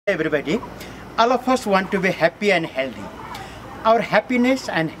Everybody, all of us want to be happy and healthy. Our happiness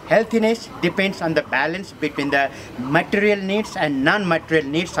and healthiness depends on the balance between the material needs and non-material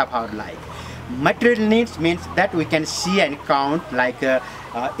needs of our life. Material needs means that we can see and count, like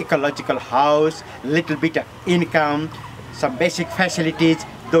ecological house, little bit of income, some basic facilities,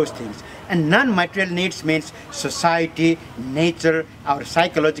 those things. And non-material needs means society, nature, our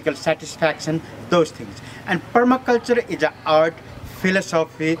psychological satisfaction, those things. And permaculture is an art,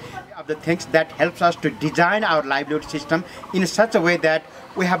 philosophy of the things that helps us to design our livelihood system in such a way that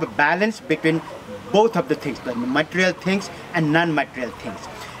we have a balance between both of the things, the material things and non-material things.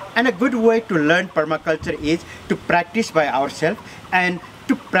 And a good way to learn permaculture is to practice by ourselves, and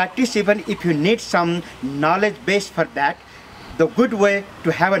to practice even if you need some knowledge base for that. The good way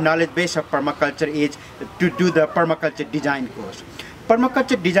to have a knowledge base of permaculture is to do the Permaculture Design Course.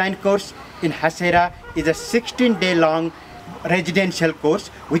 Permaculture Design Course in HASERA is a 16-day long residential course,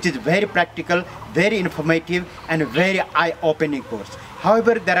 which is very practical, very informative, and very eye-opening course.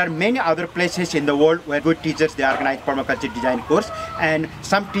 However, there are many other places in the world where good teachers, they organize permaculture design course, and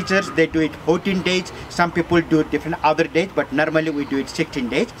some teachers, they do it 14 days, some people do different other days, but normally we do it 16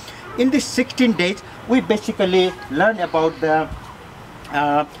 days. In these 16 days, we basically learn about the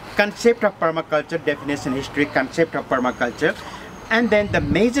concept of permaculture, definition, history, concept of permaculture, and then the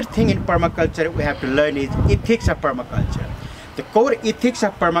major thing in permaculture we have to learn is ethics of permaculture. The core ethics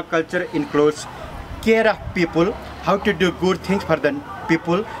of permaculture includes care of people, how to do good things for the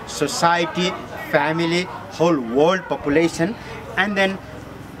people, society, family, whole world population, and then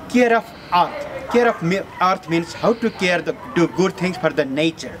care of earth. Care of earth means how to do good things for the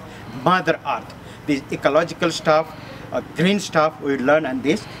nature, Mother Earth. This ecological stuff, green stuff we learn on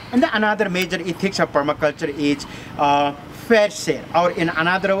this. And then another major ethics of permaculture is fair share, or in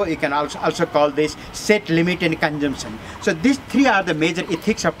another way you can also call this set, limit, and consumption. So these three are the major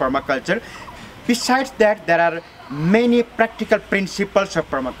ethics of permaculture. Besides that, there are many practical principles of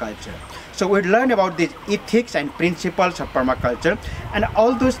permaculture. So we learn about these ethics and principles of permaculture, and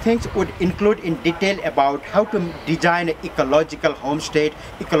all those things would include in detail about how to design an ecological homestead,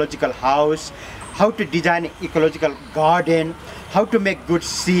 ecological house, how to design an ecological garden, how to make good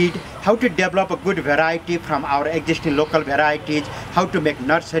seed, how to develop a good variety from our existing local varieties, how to make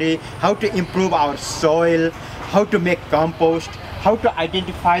nursery, how to improve our soil, how to make compost, how to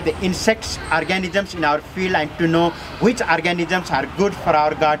identify the insects, organisms in our field, and to know which organisms are good for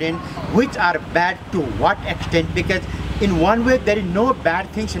our garden, which are bad to what extent, because in one way there is no bad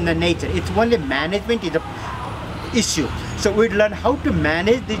things in the nature, it's only management is the issue. So we learn how to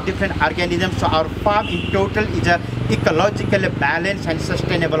manage these different organisms, so our farm in total is a ecologically balanced and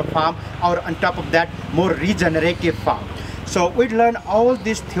sustainable farm, or on top of that more regenerative farm. So we learn all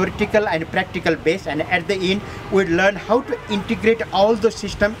this theoretical and practical base, and at the end we learn how to integrate all the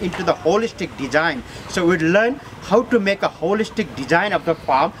system into the holistic design. So we learn how to make a holistic design of the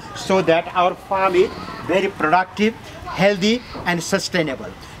farm so that our farm is very productive, healthy, and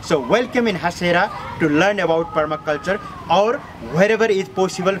sustainable. So welcome in HASERA to learn about permaculture, or wherever is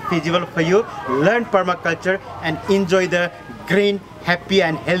possible, feasible for you, learn permaculture and enjoy the green, happy,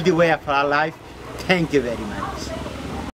 and healthy way of our life. Thank you very much.